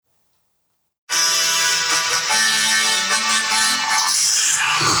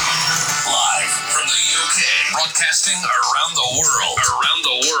Broadcasting around the world.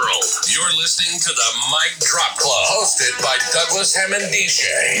 You're listening to the Mic Drop Club, hosted by Douglas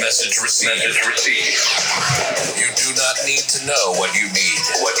Hammond-Dishay. Message received. You do not need to know what you need.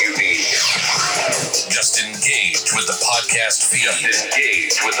 Just engage with the podcast feed.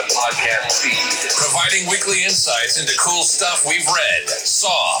 Providing weekly insights into cool stuff we've read,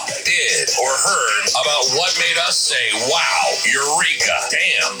 saw, did, or heard about what made us say, wow, eureka,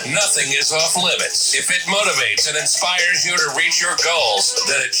 damn, nothing is off limits. If it motivates and inspires you to reach your goals,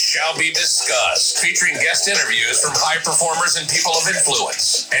 then it shall be discussed. Featuring guest interviews from high performers and people of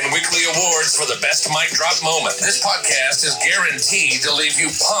influence, and weekly awards for the best mic drop moment. This podcast is guaranteed to leave you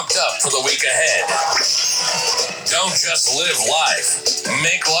pumped up for the week ahead. Don't just live life.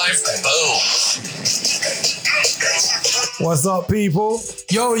 Make life boom. What's up, people?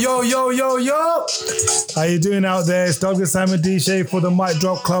 Yo. How you doing out there? It's Douglas Hammond-Dishay for the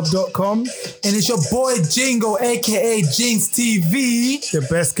MicDropClub.com. And it's your boy Jingo, aka Jinx TV. The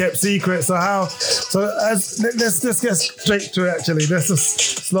best kept secret. Let's get straight to it, actually. Let's just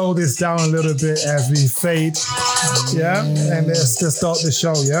slow this down a little bit as we fade. Yeah? And let's just start the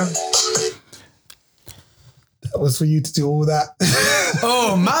show, yeah? That was for you to do all that.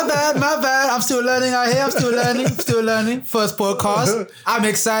 Oh, my bad. I'm still learning out here. I'm still learning. First podcast. I'm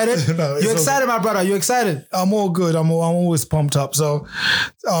excited. No, you excited, my brother? You excited? I'm all good. I'm always pumped up. So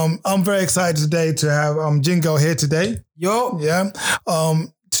I'm very excited today to have Jingo here today. Yo. Yeah.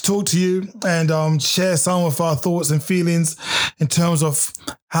 To talk to you and share some of our thoughts and feelings in terms of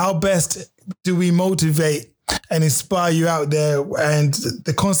how best do we motivate and inspire you out there. And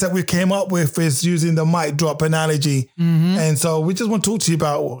the concept we came up with is using the mic drop analogy. Mm-hmm. And so we just want to talk to you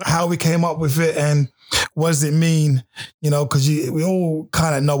about how we came up with it and what does it mean, because we all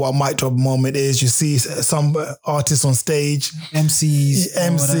kind of know what mic drop moment is. You see some artists on stage,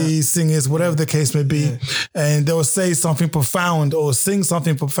 MCs, singers, whatever the case may be, and they'll say something profound or sing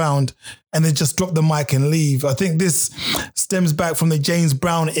something profound and then just drop the mic and leave. I think this stems back from the James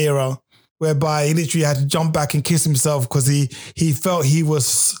Brown era, whereby he literally had to jump back and kiss himself because he felt he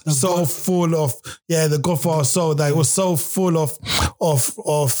was full of the Godfather soul, that it was so full of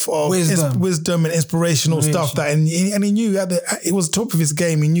wisdom and inspirational stuff that and he knew that it was top of his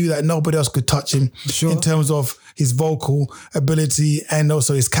game. He knew that nobody else could touch him in terms of his vocal ability and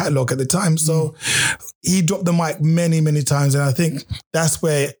also his catalog at the time. So he dropped the mic many, many times, and I think that's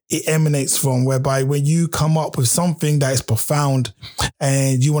where it emanates from, whereby when you come up with something that is profound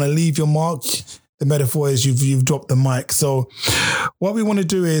and you want to leave your mark, the metaphor is you've dropped the mic. So what we want to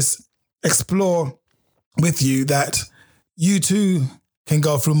do is explore with you that you too can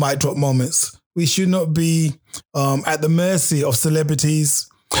go through mic drop moments. We should not be at the mercy of celebrities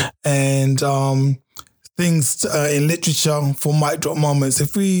and things in literature for mic drop moments.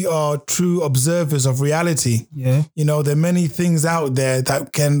 If we are true observers of reality, there are many things out there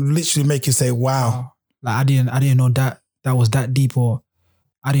that can literally make you say, wow. Like I didn't know that was that deep, or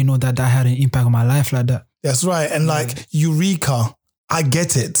I didn't know that had an impact on my life like that. That's right. And like eureka, I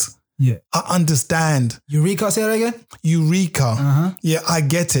get it. Yeah. I understand. Eureka, say that again? Eureka. Uh-huh. Yeah, I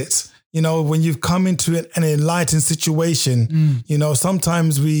get it. When you've come into an enlightened situation,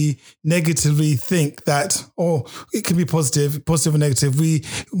 sometimes we negatively think that, it can be positive or negative. We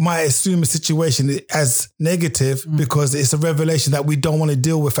might assume a situation as negative because it's a revelation that we don't want to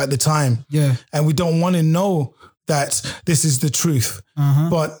deal with at the time. Yeah. And we don't want to know that this is the truth. Uh-huh.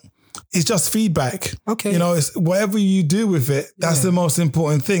 But it's just feedback. Okay. It's whatever you do with it, that's the most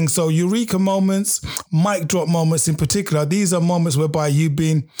important thing. So eureka moments, mic drop moments in particular, these are moments whereby you've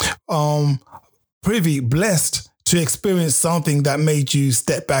been blessed to experience something that made you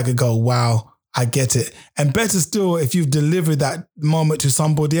step back and go, wow, I get it. And better still, if you've delivered that moment to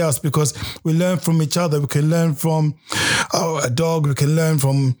somebody else, because we learn from each other. We can learn from a dog. We can learn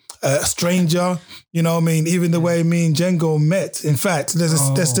from a stranger. Even the way me and Jingo met. In fact,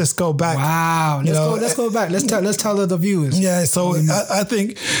 let's just go back. Wow. Let's go back. Let's tell the viewers. Yeah. So I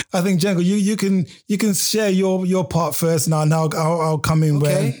think Jingo, you can share your part first now, and I'll come in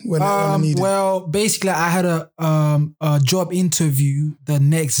when I need it. Well, basically, I had a job interview the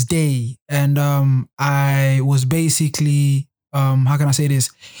next day, and I was basically how can I say this?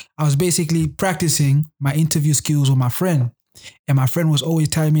 I was basically practicing my interview skills with my friend. And my friend was always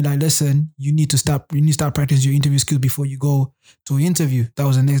telling me, like, listen, you need to start practicing your interview skills before you go to an interview. That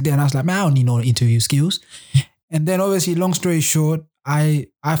was the next day. And I was like, man, I don't need no interview skills. And then obviously, long story short, I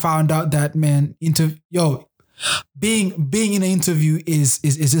found out that, man, being in an interview is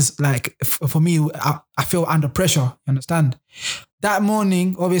just like, for me, I feel under pressure, you understand? That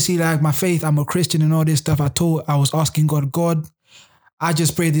morning, obviously, like my faith, I'm a Christian and all this stuff. I was asking God, I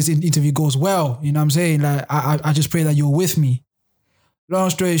just pray this interview goes well. You know what I'm saying? Like, I just pray that you're with me. Long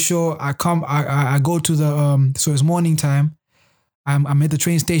story short, I go to the, so it's morning time. I'm at the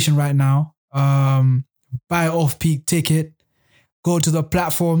train station right now. Buy off-peak ticket, go to the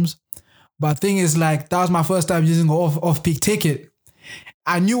platforms. But thing is, like, that was my first time using an off-peak ticket.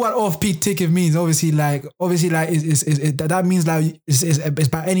 I knew what off-peak ticket means. Obviously, that means like it's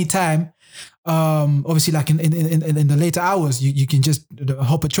by any time. Obviously, like in the later hours, you can just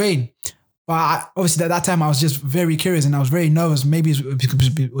hop a train. But obviously, at that time, I was just very curious and I was very nervous. Maybe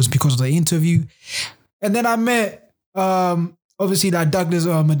it was because of the interview. And then I met, obviously, like Douglas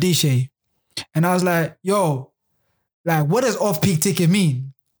Madishe. And I was like, yo, like, what does off-peak ticket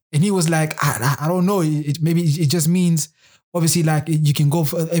mean? And he was like, I don't know. Maybe it just means, obviously, like, you can go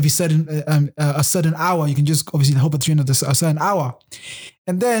for every a certain hour. You can just obviously hop a train at a certain hour.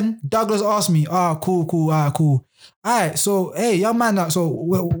 And then Douglas asked me, cool. All right, so, hey, young man, so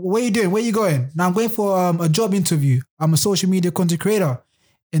what are you doing? Where are you going? Now I'm going for a job interview. I'm a social media content creator.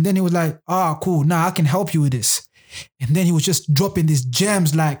 And then he was like, cool. Now I can help you with this. And then he was just dropping these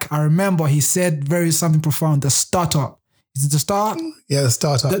gems. Like, I remember he said something profound, the startup. Is it the startup? Yeah, the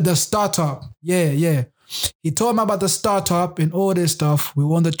startup. The startup. Yeah. He told me about the startup and all this stuff. We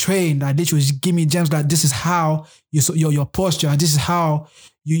were on the train. Like, literally just give me gems like, this is how your posture, this is how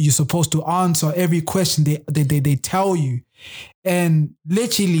you're supposed to answer every question they tell you. And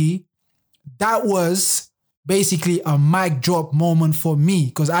literally, that was basically a mic drop moment for me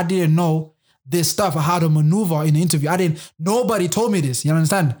because I didn't know this stuff, how to maneuver in the interview. Nobody told me this, you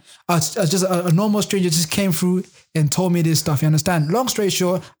understand? Just a normal stranger just came through and told me this stuff, you understand? Long story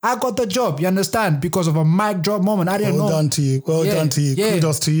short, I got the job, you understand? Because of a mic drop moment. I didn't know. Well done to you. Done to you. Yeah.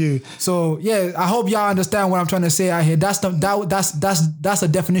 Kudos to you. So yeah, I hope y'all understand what I'm trying to say out here. That's the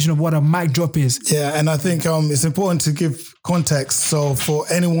definition of what a mic drop is. Yeah, and I think it's important to give context. So for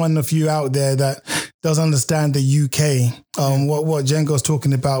any one of you out there that does understand the UK, what Jingo's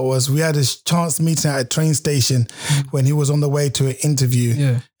talking about was we had a chance meeting at a train station when he was on the way to an interview.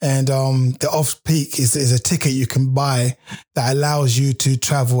 Yeah. And the off-peak is a ticket you can buy that allows you to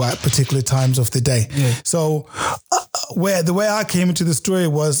travel at particular times of the day. Yeah. So the way I came into the story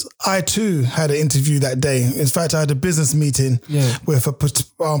was I too had an interview that day. In fact, I had a business meeting with a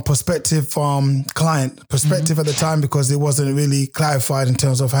prospective client. At the time because it wasn't really clarified in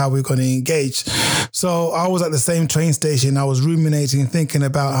terms of how we're going to engage. So I was at the same train station. I was ruminating, thinking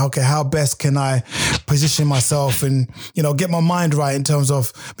about, okay, how best can I position myself and, get my mind right in terms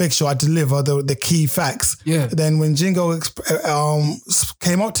of make sure I deliver the key facts. Yeah. Then when Jingo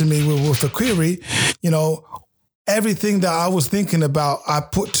came up to me with a query, everything that I was thinking about, I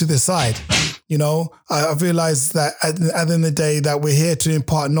put to the side. I realized that at the end of the day that we're here to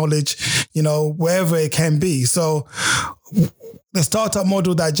impart knowledge, wherever it can be. So the startup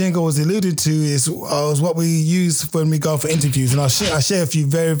model that Jingo was alluded to is what we use when we go for interviews. And I'll share with you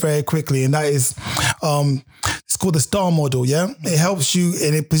very, very quickly. And that is, it's called the STAR model. Yeah. It helps you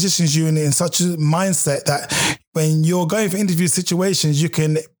and it positions you in such a mindset that when you're going for interview situations, you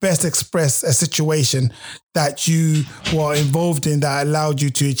can best express a situation that you were involved in that allowed you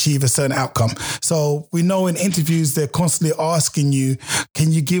to achieve a certain outcome. So we know in interviews, they're constantly asking you,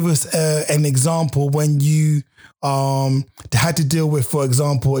 can you give us an example when you had to deal with, for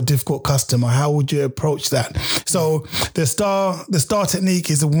example, a difficult customer? How would you approach that? So the STAR technique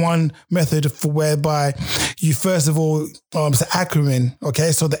is one method for whereby you first of all, it's an acronym.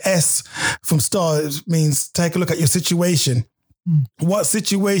 Okay. So the S from STAR means take a look at your situation. What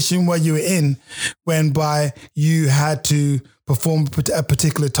situation were you in whereby you had to perform a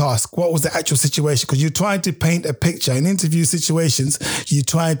particular task? What was the actual situation? Because you're trying to paint a picture. In interview situations, you're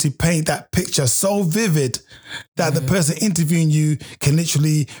trying to paint that picture so vivid that the person interviewing you can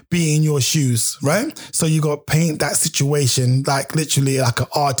literally be in your shoes, right? So you got to paint that situation like literally like an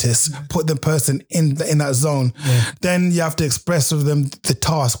artist, put the person in that zone. Yeah. Then you have to express with them the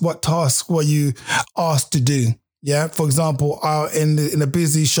task. What task were you asked to do? Yeah, for example, in a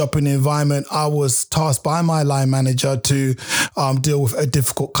busy shopping environment, I was tasked by my line manager to deal with a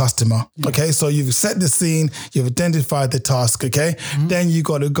difficult customer. Yeah. Okay, so you've set the scene, you've identified the task. Okay, then you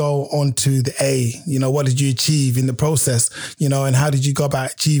got to go on to the A. What did you achieve in the process? And how did you go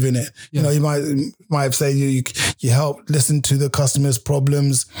about achieving it? Yeah. You might have said you helped listen to the customer's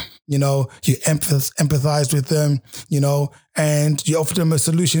problems. You empathized with them. And you offered them a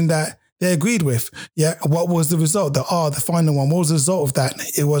solution that they agreed with. Yeah. What was the result? The final one. What was the result of that?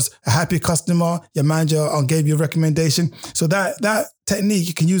 It was a happy customer. Your manager gave you a recommendation. So that technique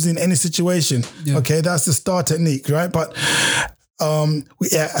you can use in any situation. Yeah. Okay. That's the STAR technique, right? But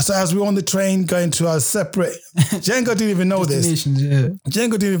So as we're on the train going to our separate, Jingo didn't even know this. Yeah.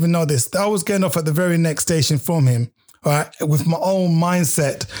 Jingo didn't even know this. I was getting off at the very next station from him, all right, with my own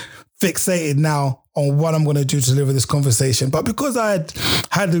mindset fixated now on what I'm going to do to deliver this conversation. But because I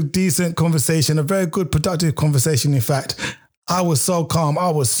had a decent conversation, a very good, productive conversation, in fact, I was so calm. I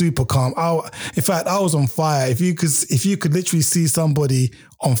was super calm. In fact, I was on fire. If you could literally see somebody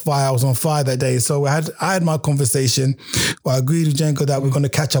on fire, I was on fire that day. So I had my conversation. Well, I agreed with Jingo that we're going to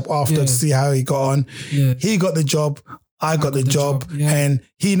catch up after to see how he got on. Yeah. He got the job. I got the job, and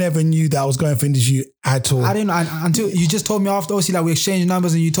he never knew that I was going for an interview at all. I didn't know until you just told me after. Obviously, like we exchanged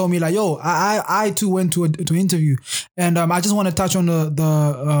numbers, and you told me like, "Yo, I too went to an interview," and I just want to touch on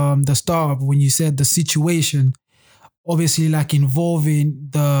the start of when you said the situation, obviously like involving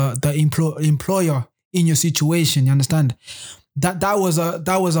the employer in your situation. You understand? That was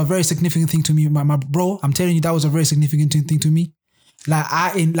a very significant thing to me, my bro. I'm telling you, that was a very significant thing to me.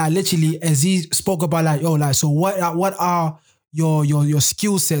 Like literally, as he spoke about like, yo, like, so what are your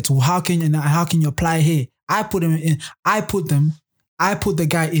skill sets? How can you apply here? I put the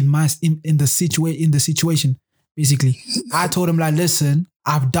guy in the situation. Basically, I told him like, listen,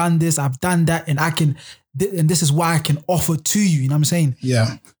 I've done this, I've done that, and and this is why I can offer to you. You know what I'm saying?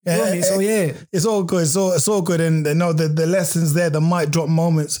 Yeah. So yeah, it's all good. It's all good, and the lessons there, the mic drop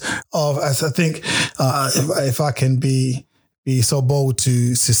moments of, as I think, if I can be so bold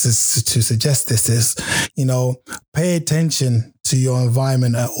to suggest this is, pay attention to your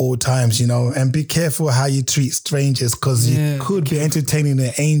environment at all times, and be careful how you treat strangers, because you could be entertaining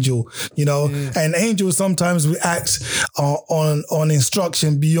an angel, and angels sometimes react on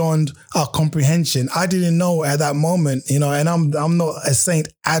instruction beyond our comprehension. I didn't know at that moment, and I'm not a saint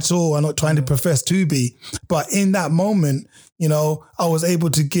at all. I'm not trying to profess to be, but in that moment, I was able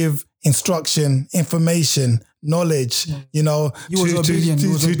to give instruction, information, knowledge, to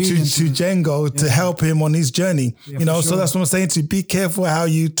Jingo to help him on his journey, So that's what I'm saying, to be careful how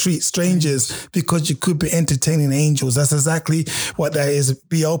you treat strangers, because you could be entertaining angels. That's exactly what that is.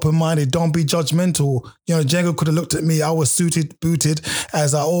 Be open-minded. Don't be judgmental. Jingo could have looked at me. I was suited, booted,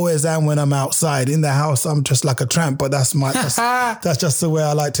 as I always am when I'm outside. In the house, I'm just like a tramp, but that's just the way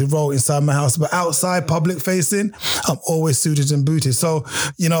I like to roll inside my house. But outside, public facing, I'm always suited and booted. So,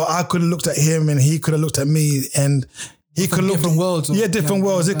 I could have looked at him and he could have looked at me, and he could look different worlds. Different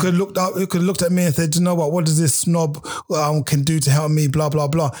worlds. It could looked up. It could looked at me and said, "You know what? What does this snob can do to help me?" Blah blah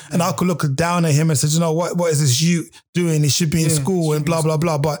blah. And I could look down at him and said, "You know what? What is this you doing? He should be in school and blah blah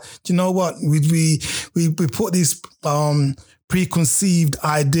blah." But you know what? We put these preconceived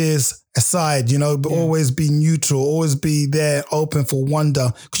ideas aside, but always be neutral, always be there open for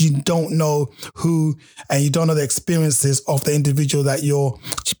wonder, because you don't know who and you don't know the experiences of the individual that you're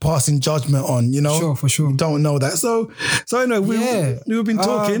passing judgment on, Sure, for sure. You don't know that. So anyway, we've been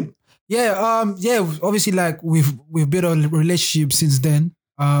talking. Obviously, like we've built a relationship since then.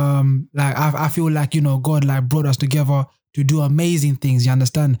 Like I feel like, God like brought us together to do amazing things. You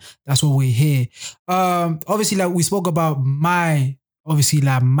understand? That's what we're here. Obviously, like we spoke about my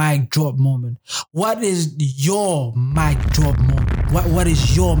mic drop moment. What is your mic drop moment? What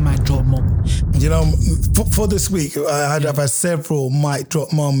is your mic drop moment? For this week, I've had several mic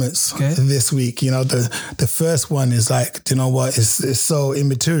drop moments this week. The first one is like, you know what? It's so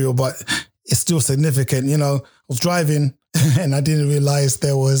immaterial, but it's still significant. I was driving and I didn't realize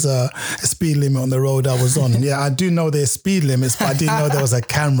there was a speed limit on the road I was on. Yeah, I do know there's speed limits, but I didn't know there was a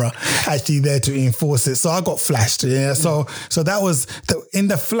camera actually there to enforce it. So I got flashed. Yeah, so that was in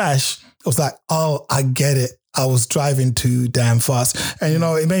the flash. It was like, oh, I get it. I was driving too damn fast, and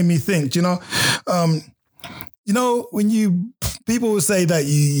it made me think. When people will say that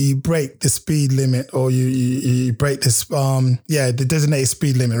you break the speed limit, or you break this, the designated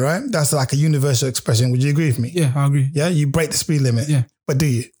speed limit, right? That's like a universal expression. Would you agree with me? Yeah, I agree. Yeah, you break the speed limit. Yeah. But do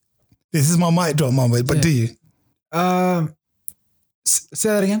you? This is my mic drop moment, but do you? Say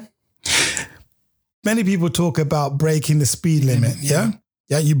that again. Many people talk about breaking the speed limit, yeah?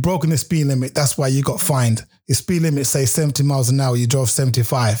 Yeah, you've broken the speed limit. That's why you got fined. The speed limit say 70 miles an hour, you drove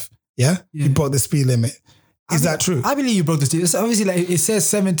 75, yeah? You broke the speed limit. Is that true? I believe you broke the speed. It's obviously like it says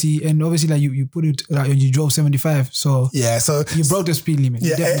 70, and obviously like you put it like you drove 75. So so you broke the speed limit.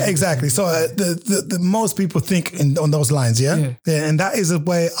 Yeah, exactly. So the most people think on those lines, yeah, and that is the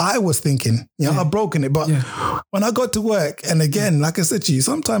way I was thinking. I've broken it, but when I got to work, and again, like I said to you,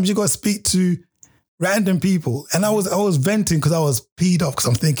 sometimes you got to speak to random people, and I was venting because I was peed off because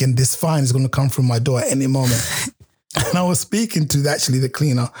I'm thinking this fine is going to come from my door at any moment. And I was speaking to the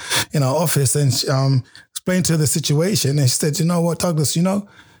cleaner in our office, and explained to her the situation, and she said, "You know what, Douglas, you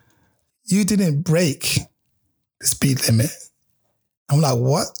didn't break the speed limit. I'm like,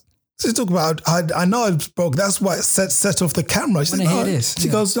 what? So you talk about, I know I broke. That's why it set off the camera. She said, hear this. She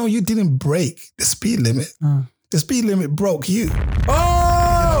goes, no, you didn't break the speed limit. The speed limit broke you.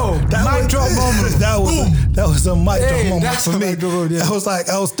 Oh, mic drop moment. That was a mic drop moment that's for a me. mic drop moment, yeah. I was like,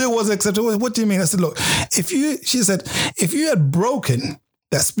 I still wasn't acceptable. What do you mean? I said, look, she said, if you had broken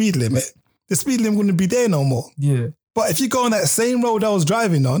that speed limit, the speed limit wouldn't be there no more. Yeah. But if you go on that same road I was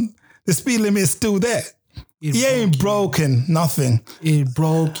driving on, the speed limit is still there. He ain't broken nothing. It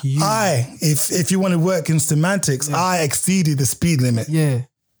broke you. If you want to work in semantics, I exceeded the speed limit. Yeah.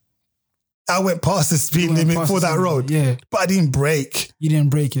 I went past the speed limit for that road. Yeah. But I didn't break. You didn't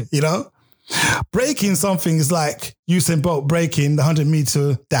break it. You know? Breaking something is like Usain Bolt breaking the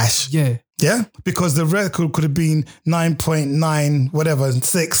 100-meter dash. Yeah. Yeah? Because the record could have been 9.9, whatever,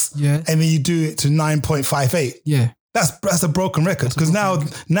 6. Yeah. And then you do it to 9.58. Yeah. That's a broken record. Because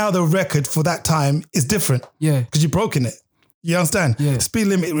now the record for that time is different. Yeah. Because you've broken it. You understand? Yeah. Speed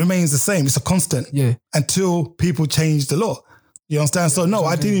limit remains the same. It's a constant. Yeah. Until people change the law. You understand? So no,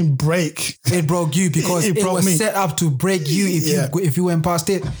 I didn't break. It broke you because it was me. set up to break you if you went past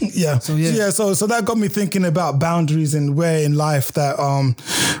it. Yeah. So that got me thinking about boundaries and where in life that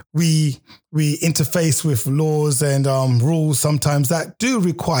we interface with laws and rules sometimes that do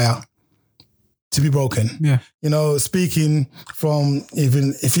require to be broken. Yeah. You know, speaking from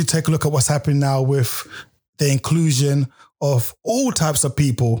even if you take a look at what's happening now with the inclusion of all types of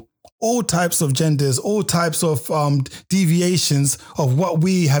people, all types of genders, all types of deviations of what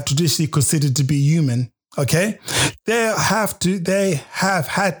we have traditionally considered to be human, okay? They have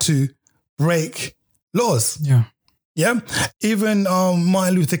had to break laws. Yeah. Yeah. Even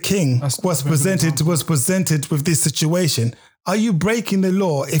Martin Luther King was presented with this situation. Are you breaking the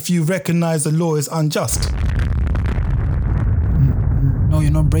law if you recognize the law is unjust? No, you're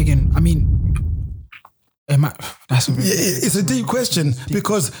not breaking. I mean, it's a deep question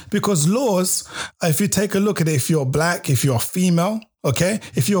because laws, if you take a look at it, if you're black, if you're female, okay,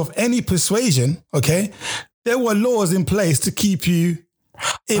 if you're of any persuasion, okay, there were laws in place to keep you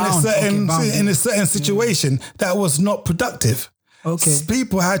in a certain situation that was not productive. Okay.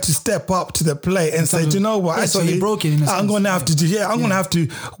 People had to step up to the plate and say, do you know what? Actually, I'm going to have to I'm going to have to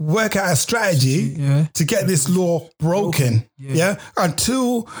work out a strategy to get this law broken. Yeah.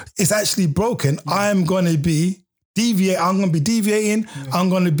 Until it's actually broken, I'm going to be deviating. I'm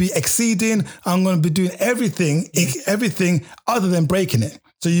going to be exceeding. I'm going to be doing everything other than breaking it.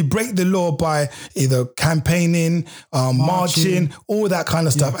 So you break the law by either campaigning, marching, all that kind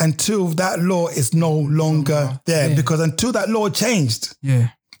of stuff until that law is no longer there. Yeah. Because until that law changed,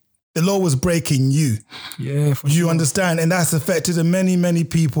 the law was breaking you. Yeah, for sure. You understand? And that's affected many, many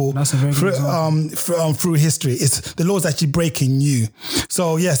people through history. It's the law's actually breaking you.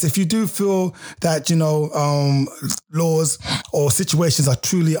 So yes, if you do feel that, you know, laws or situations are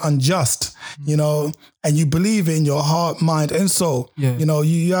truly unjust, you know, and you believe it in your heart, mind, and soul, you know,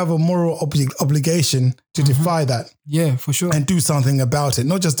 you have a moral obligation to defy that. Yeah, for sure. And do something about it.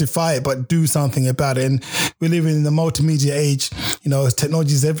 Not just defy it, but do something about it. And we're living in the multimedia age, you know,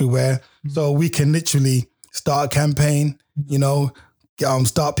 technology is everywhere. So we can literally start a campaign, you know,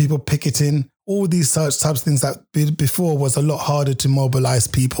 start people picketing, all these types of things that before was a lot harder to mobilize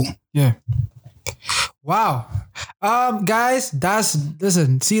people. Yeah. Wow. Guys,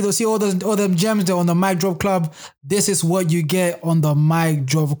 see all them gems there on the Mic Drop Club. This is what you get on the Mic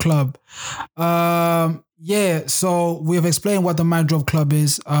Drop Club. So we've explained what the Mic Drop Club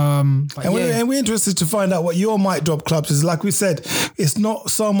is. We're interested to find out what your Mic Drop Club is. Like we said, it's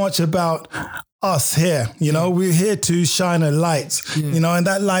not so much about us here, you know, we're here to shine a light, you know, and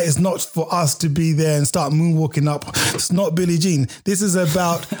that light is not for us to be there and start moonwalking up. It's not Billie Jean. This is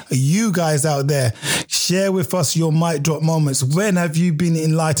about you guys out there. Share with us your mic drop moments. When have you been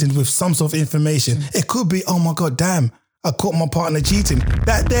enlightened with some sort of information? It could be, oh my God, damn, I caught my partner cheating.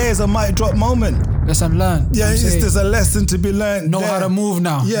 That there is a mic drop moment. Lesson learned. Yeah, there's a lesson to be learned. Know how to move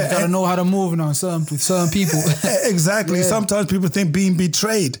now. Yeah, you gotta know how to move now. With certain people. Exactly. Yeah. Sometimes people think being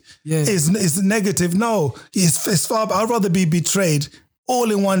betrayed is negative. No, it's far. I'd rather be betrayed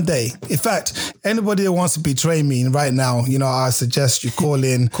all in one day. In fact, anybody that wants to betray me right now, you know, I suggest you call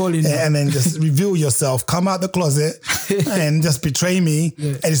in and then just reveal yourself, come out the closet and just betray me.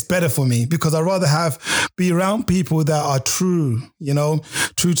 Yeah. And it's better for me because I'd rather be around people that are true, you know,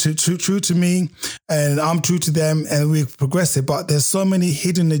 true to me and I'm true to them and we're progressive. But there's so many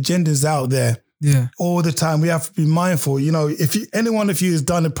hidden agendas out there. Yeah, all the time. We have to be mindful. You know, if any one of you has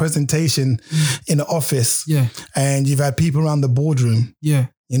done a presentation in the office, and you've had people around the boardroom, you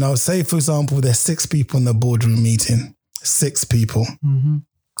know, say for example, there's 6 people in the boardroom meeting, 6 people. Mm-hmm.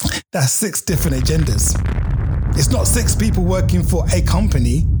 That's 6 different agendas. It's not 6 people working for a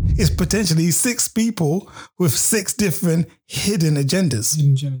company. It's potentially 6 people with 6 different hidden agendas.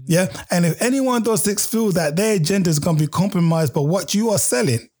 Yeah. And if any one of those 6 feel that their agenda is going to be compromised by what you are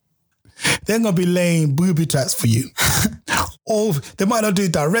selling, they're going to be laying booby traps for you. Or they might not do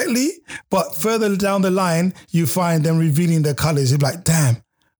it directly, but further down the line, you find them revealing their colors. You're like, damn,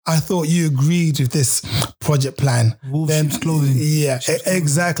 I thought you agreed with this project plan. Then clothing. Yeah,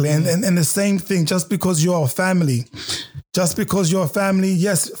 exactly. And the same thing, just because you're a family,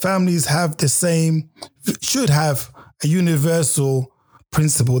 yes, families have the same, should have a universal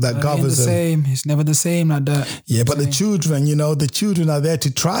principle that governs them. It's never the same like that. Yeah, but the children, the children are there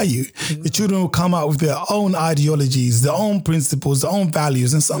to try you. Yeah. The children will come out with their own ideologies, their own principles, their own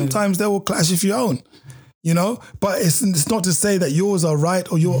values, and sometimes they will clash with your own. But it's not to say that yours are right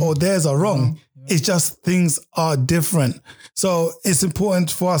or theirs are wrong. It's just things are different. So it's important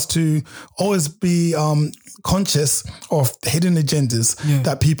for us to always be conscious of the hidden agendas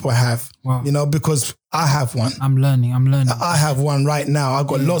that people have. Wow. Because I have one. I'm learning. I have one right now. I've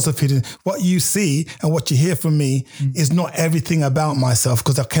got lots of hidden. What you see and what you hear from me is not everything about myself,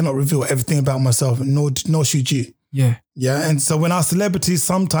 because I cannot reveal everything about myself, nor should you. Yeah. Yeah. And so when our celebrities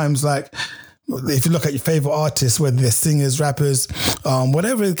sometimes, like, if you look at your favorite artists, whether they're singers, rappers,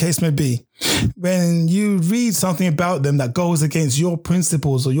 whatever the case may be, when you read something about them that goes against your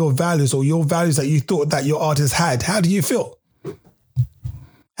principles or your values that you thought that your artist had, how do you feel?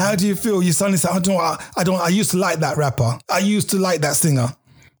 How do you feel? You suddenly say, I used to like that rapper. I used to like that singer.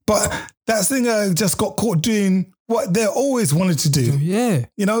 But that singer just got caught doing what they always wanted to do. Yeah.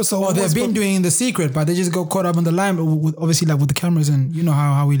 So they've been doing in the secret, but they just got caught up in the limelight, obviously, with the cameras, and you know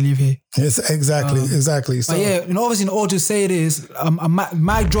how we live here. Yes, exactly. So, but yeah, obviously, in order to say it is,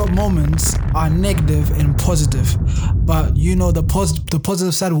 mic drop moments are negative and positive, but the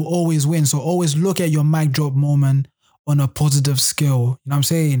positive side will always win. So always look at your mic drop moment on a positive scale. You know what I'm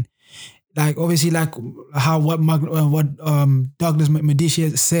saying? Like, obviously, like what Douglas Medici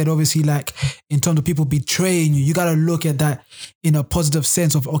said, obviously, like, in terms of people betraying you, you got to look at that in a positive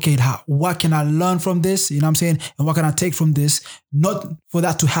sense of, okay, what can I learn from this? You know what I'm saying? And what can I take from this? Not for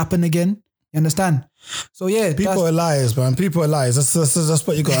that to happen again. You understand? So yeah, people are liars, man. People are liars. That's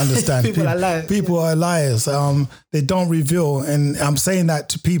what you got to understand. People are liars. People are liars. They don't reveal, and I'm saying that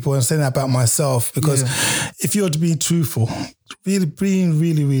to people. I'm saying that about myself, because if you're to be truthful, really being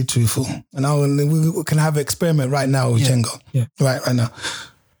really, really truthful, and we can have an experiment right now with Jingo. Yeah. Right now.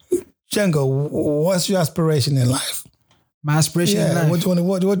 Jingo, what's your aspiration in life? My aspiration in life. What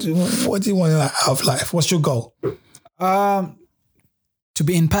do you want out of life? What's your goal? To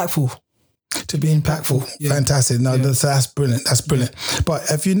be impactful. To be impactful. Yeah. Fantastic. No, that's brilliant. That's brilliant. But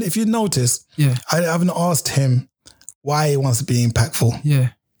if you notice, I haven't asked him why he wants to be impactful. Yeah.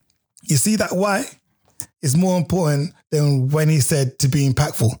 You see that why is more important than when he said to be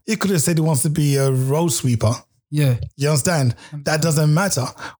impactful. He could have said he wants to be a road sweeper. Yeah. You understand? That doesn't matter.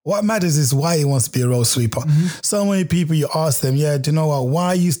 What matters is why he wants to be a road sweeper. Mm-hmm. So many people, you ask them, do you know what? Why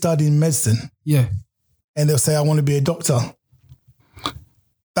are you studying medicine? Yeah. And they'll say, I want to be a doctor.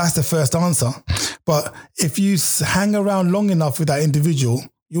 That's the first answer. But if you hang around long enough with that individual,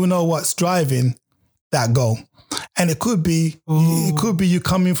 you'll know what's driving that goal. And it could be you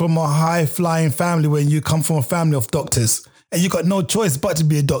coming from a high flying family, when you come from a family of doctors and you got no choice but to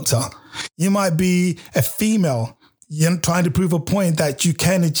be a doctor. You might be a female. You're trying to prove a point that you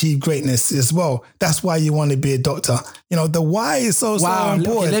can achieve greatness as well. That's why you want to be a doctor. The why is so important.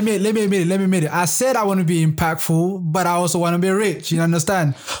 Okay, let me admit it. I said I want to be impactful, but I also want to be rich. You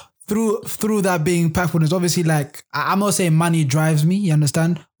understand? Through that being impactful, is obviously, like, I'm not saying money drives me. You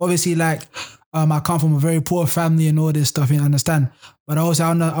understand? Obviously, like, I come from a very poor family and all this stuff. You understand? But I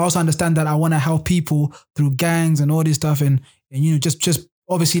also understand that I want to help people through gangs and all this stuff, and just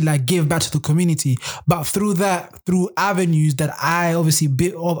obviously, like, give back to the community. But through avenues that I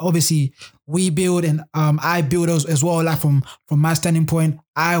we build, and I build as well. Like, from my standing point,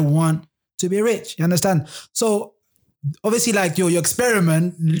 I want to be rich. You understand? So obviously, like, your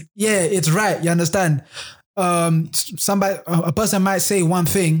experiment, it's right. You understand? A person might say one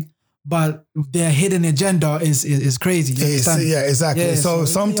thing, but their hidden agenda is crazy. You understand? Yeah, exactly. Yeah, so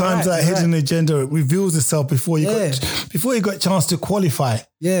sometimes that hidden agenda reveals itself before you got a chance to qualify.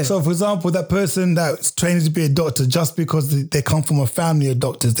 Yeah. So, for example, that person that's training to be a doctor, just because they come from a family of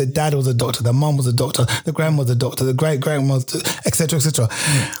doctors, their dad was a doctor, their mum was a doctor, the grandma was a doctor, the great-grandma was, etc., etc.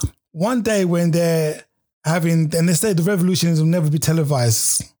 Yeah. One day when they're and they say the revolutions will never be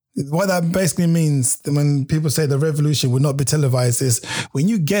televised. What that basically means, when people say the revolution will not be televised, is when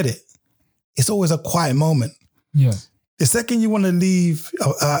you get it, it's always a quiet moment. Yeah. The second you want to leave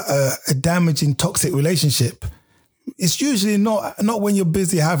a damaging, toxic relationship, it's usually not when you're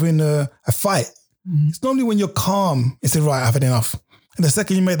busy having a fight. It's normally when you're calm. It's right, I've had enough. And the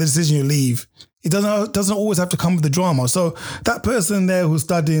second you make the decision, you leave. It doesn't always have to come with the drama. So that person there who's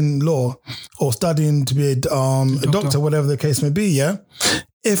studying law or studying to be a doctor, whatever the case may be, yeah.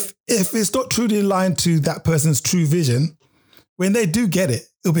 If it's not truly aligned to that person's true vision, when they do get it,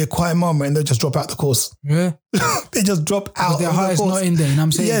 it'll be a quiet moment and they'll just drop out the course. Yeah. They just drop out. Their heart is not in there, you know what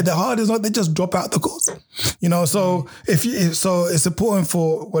I'm saying? Yeah, their heart is not, they just drop out the course. You know, so so it's important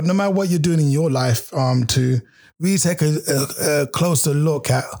for, well, no matter what you're doing in your life, to really take a closer look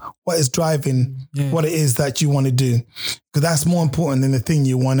at what is driving what it is that you want to do. Because that's more important than the thing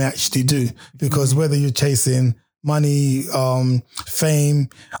you want to actually do. Because whether you're chasing money, fame,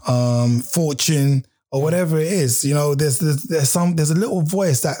 fortune, or whatever it is, you know, there's a little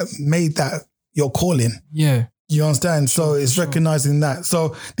voice that made that your calling. Yeah. You understand? So it's recognizing that.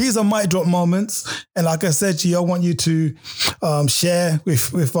 So these are mic drop moments. And like I said to you, I want you to share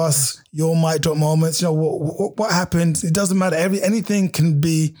with us your mic drop moments. You know, what happened? It doesn't matter. Anything can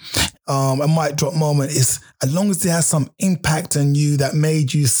be a mic drop moment. It's as long as it has some impact on you that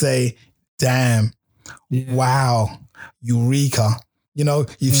made you say, damn, wow, eureka. You know,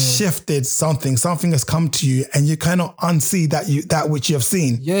 you've shifted something has come to you and you cannot unsee that which you have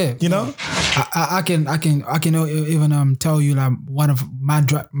seen. Yeah. You know? I can even tell you like one of my mic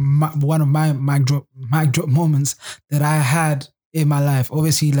drop moments that I had in my life.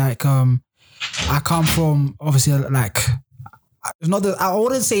 Obviously, like I come from obviously like it's not that I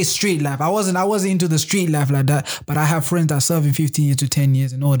wouldn't say street life. I wasn't into the street life like that, but I have friends that serve in 15 years to 10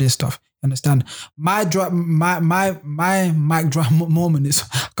 years and all this stuff. Understand? My mic drop moment is,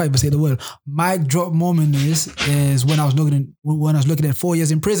 I can't even say the word. Mic drop moment is when I was looking at 4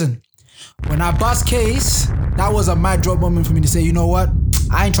 years in prison. When I bust case, that was a mic drop moment for me to say, you know what?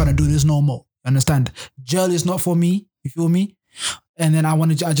 I ain't trying to do this no more. Understand? Jail is not for me. You feel me? And then I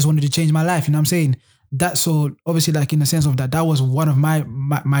just wanted to change my life. You know what I'm saying? That's so obviously like in the sense of that was one of my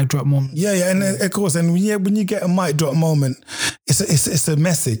mic drop moments. Yeah, and of course, and when you get a mic drop moment, it's a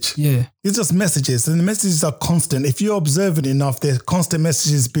message. Yeah, it's just messages, and the messages are constant. If you're observant enough, there's constant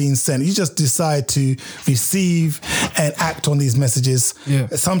messages being sent. You just decide to receive and act on these messages. Yeah,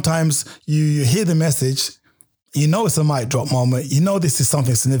 sometimes you hear the message. You know it's a mic drop moment. You know this is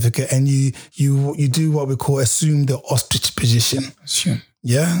something significant, and you do what we call assume the ostrich position. Sure.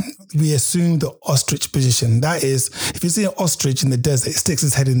 Yeah, we assume the ostrich position. That is, if you see an ostrich in the desert, it sticks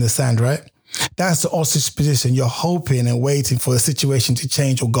its head in the sand, right? That's the ostrich position. You're hoping and waiting for the situation to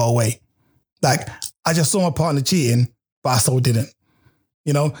change or go away. Like, I just saw my partner cheating, but I still didn't.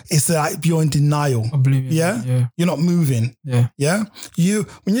 You know, it's like you're in denial. Yeah? You're not moving. Yeah.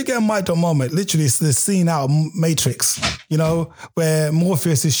 When you get a mic drop moment, literally it's the scene out of Matrix, you know, where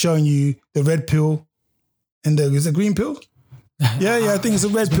Morpheus is showing you the red pill and is it green pill? Yeah, I think it's a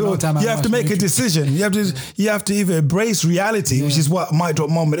red pill. You have to make a decision. You have to either embrace reality, which is what mic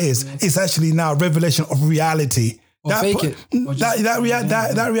drop moment is. It's actually now a revelation of reality. Or fake it.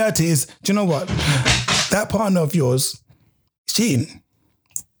 That reality is, do you know what? That partner of yours is cheating.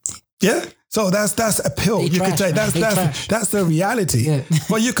 Yeah? So that's a pill. You could say that's the reality. Yeah.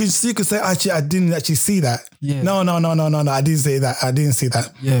 But you could say, actually, I didn't actually see that. Yeah. No, I didn't say that. I didn't see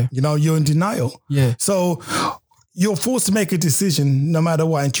that. Yeah. You know, you're in denial. Yeah. So you're forced to make a decision no matter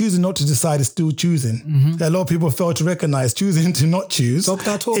what, and choosing not to decide is still choosing. Mm-hmm. A lot of people fail to recognize choosing to not choose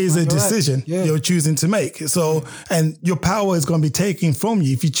is a decision you're choosing to make. So, and your power is going to be taken from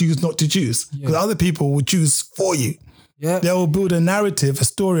you if you choose not to choose, because other people will choose for you. Yeah. They will build a narrative, a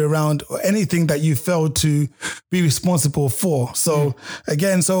story around anything that you failed to be responsible for. So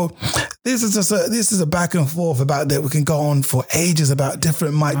again, this is a back and forth about that. We can go on for ages about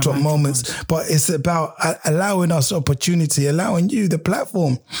different mic drop moments, but it's about allowing us opportunity, allowing you the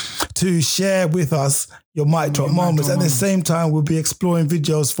platform to share with us your mic drop moments. At the same time, we'll be exploring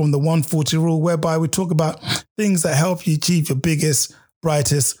videos from the 140 rule, whereby we talk about things that help you achieve your biggest,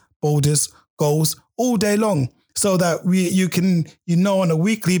 brightest, boldest goals all day long. So that you know, on a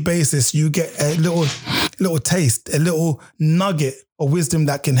weekly basis, you get a little taste, a little nugget of wisdom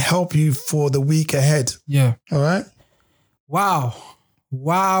that can help you for the week ahead. Yeah. All right. Wow.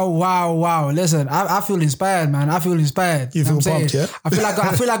 Listen, I feel inspired, man. I feel inspired. You feel pumped, yeah? I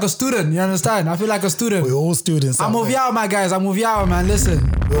feel like a student. You understand? I feel like a student. We're all students. I'm with y'all, my guys. I'm with y'all, man. Listen.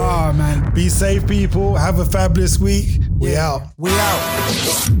 Yeah. Oh, man. Be safe, people. Have a fabulous week. We out.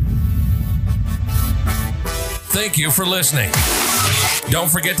 Thank you for listening. Don't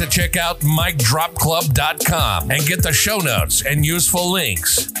forget to check out micdropclub.com and get the show notes and useful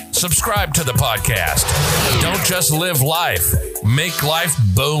links. Subscribe to the podcast. Don't just live life. Make life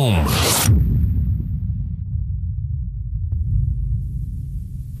boom.